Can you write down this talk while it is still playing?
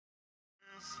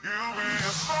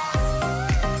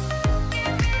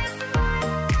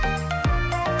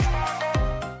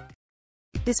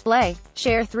Display,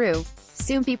 Sharethrough.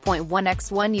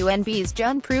 Soompi.1x1 UNB's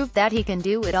Jun proved that he can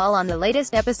do it all on the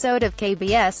latest episode of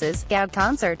KBS's Gag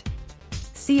Concert.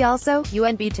 See also,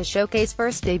 UNB To Showcase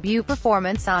First debut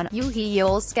performance on Yoo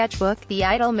Hee-yeol's sketchbook. The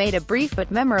idol made a brief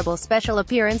but memorable special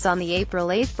appearance on the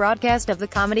April 8 broadcast of the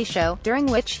comedy show, during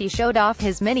which he showed off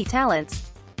his many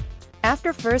talents.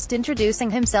 After first introducing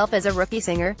himself as a rookie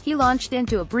singer, he launched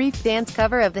into a brief dance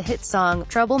cover of the hit song,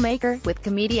 Troublemaker, with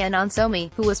comedian An So-mi,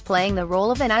 who was playing the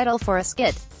role of an idol for a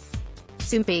skit.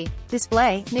 Soompi.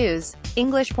 Display, News.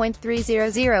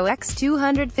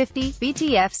 English.300x250,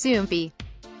 BTF Soompi.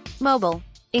 Mobile.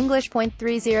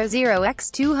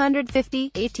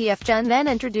 English.300x250, ATF Jun then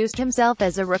introduced himself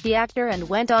as a rookie actor and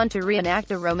went on to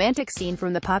reenact a romantic scene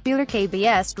from the popular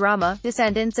KBS drama,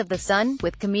 Descendants of the Sun,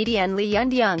 with comedian Lee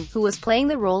Young, who was playing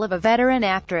the role of a veteran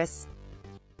actress.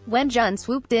 When Jun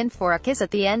swooped in for a kiss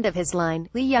at the end of his line,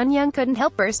 Lee Young couldn't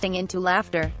help bursting into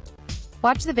laughter.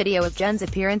 Watch the video of Jun's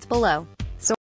appearance below.